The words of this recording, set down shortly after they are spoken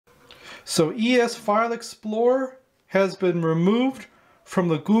So ES File Explorer has been removed from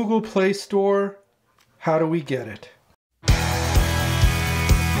the Google Play Store. How do we get it?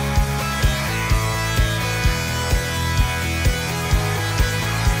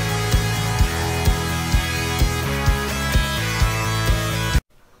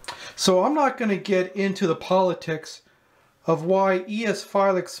 So I'm not going to get into the politics of why ES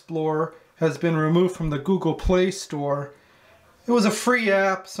File Explorer has been removed from the Google Play Store. It was a free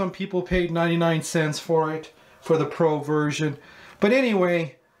app. Some people paid 99 cents for it, for the Pro version. But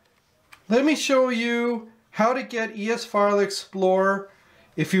anyway, let me show you how to get ES File Explorer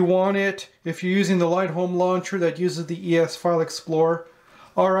if you want it, if you're using the Light Home Launcher that uses the ES File Explorer.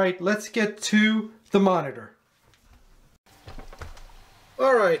 Alright, let's get to the monitor.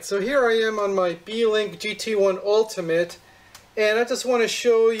 Alright, so here I am on my B-Link GT1 Ultimate, and I just want to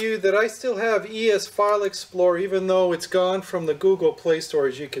show you that I still have ES File Explorer even though it's gone from the Google Play Store,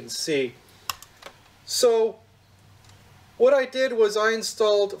 as you can see. So what I did was I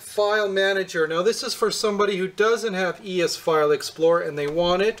installed File Manager. Now this is for somebody who doesn't have ES File Explorer and they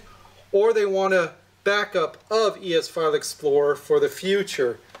want it, or they want a backup of ES File Explorer for the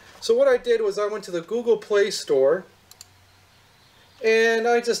future. So what I did was I went to the Google Play Store and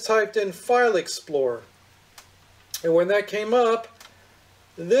I just typed in File Explorer. And when that came up,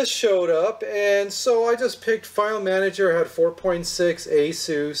 this showed up, and so I just picked File Manager. I had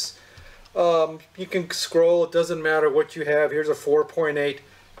 4.6 Asus. You can scroll, it doesn't matter what you have. Here's a 4.8,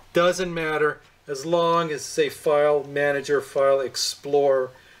 doesn't matter as long as it's a File Manager, File Explorer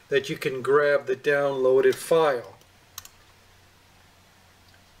that you can grab the downloaded file.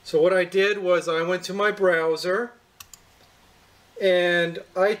 So what I did was I went to my browser and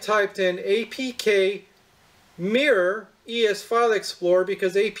I typed in APK Mirror ES File Explorer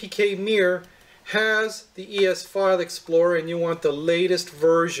because APK Mirror has the ES File Explorer and you want the latest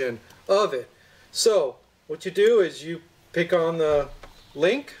version of it. So what you do is you pick on the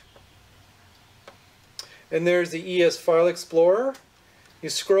link and there's the ES File Explorer. You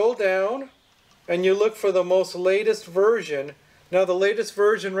scroll down and you look for the most latest version. Now the latest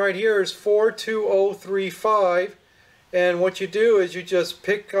version right here is 42035, and what you do is you just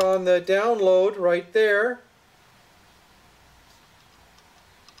pick on the download right there.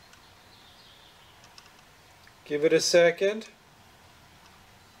 Give it a second.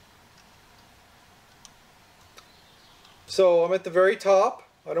 So I'm at the very top.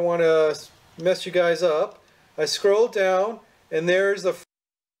 I don't want to mess you guys up. I scroll down and there's the...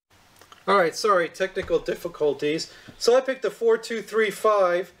 Alright, sorry, technical difficulties. So I picked the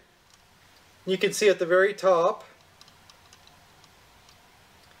 4235. You can see at the very top.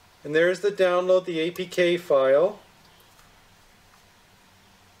 And there's the download, the APK file.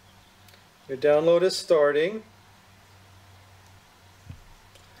 Your download is starting.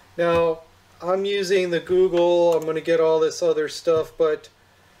 Now, I'm using the Google, I'm going to get all this other stuff, but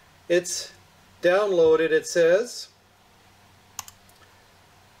it's downloaded, it says.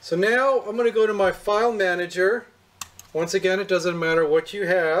 So now I'm going to go to my File Manager. Once again, it doesn't matter what you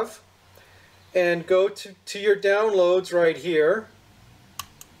have. And go to your downloads right here.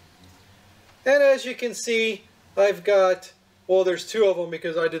 And as you can see, I've got, well, there's two of them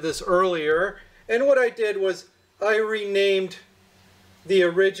because I did this earlier. And what I did was I renamed the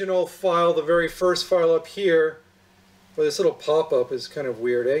original file, the very first file up here, well, this little pop-up is kind of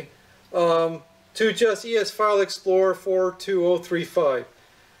weird, eh? To just ES File Explorer 42035.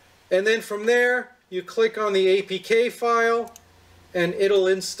 And then from there, you click on the APK file, and it'll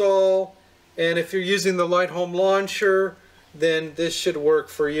install. And if you're using the Light Home Launcher, then this should work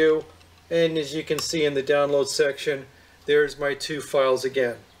for you. And as you can see in the download section, there's my two files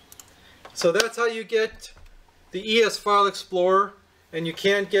again. So that's how you get the ES File Explorer, and you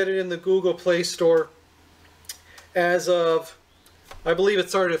can't get it in the Google Play Store as of, I believe it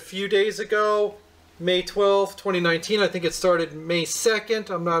started a few days ago, May 12th, 2019. I think it started May 2nd.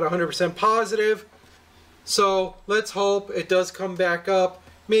 I'm not 100% positive. So let's hope it does come back up,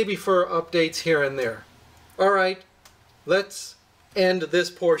 maybe for updates here and there. Alright, let's end this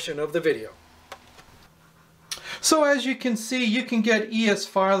portion of the video. So as you can see, you can get ES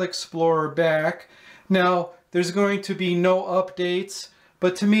File Explorer back. Now, there's going to be no updates,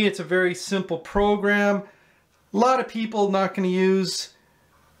 but to me it's a very simple program. A lot of people not going to use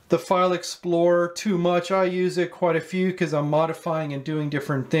the File Explorer too much. I use it quite a few because I'm modifying and doing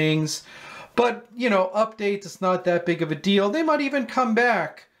different things. But, you know, updates, it's not that big of a deal. They might even come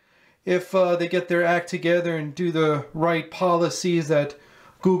back if they get their act together and do the right policies that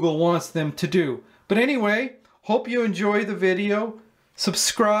Google wants them to do. But anyway, hope you enjoy the video.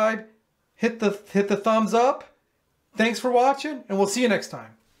 Subscribe, hit the thumbs up. Thanks for watching, and we'll see you next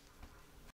time.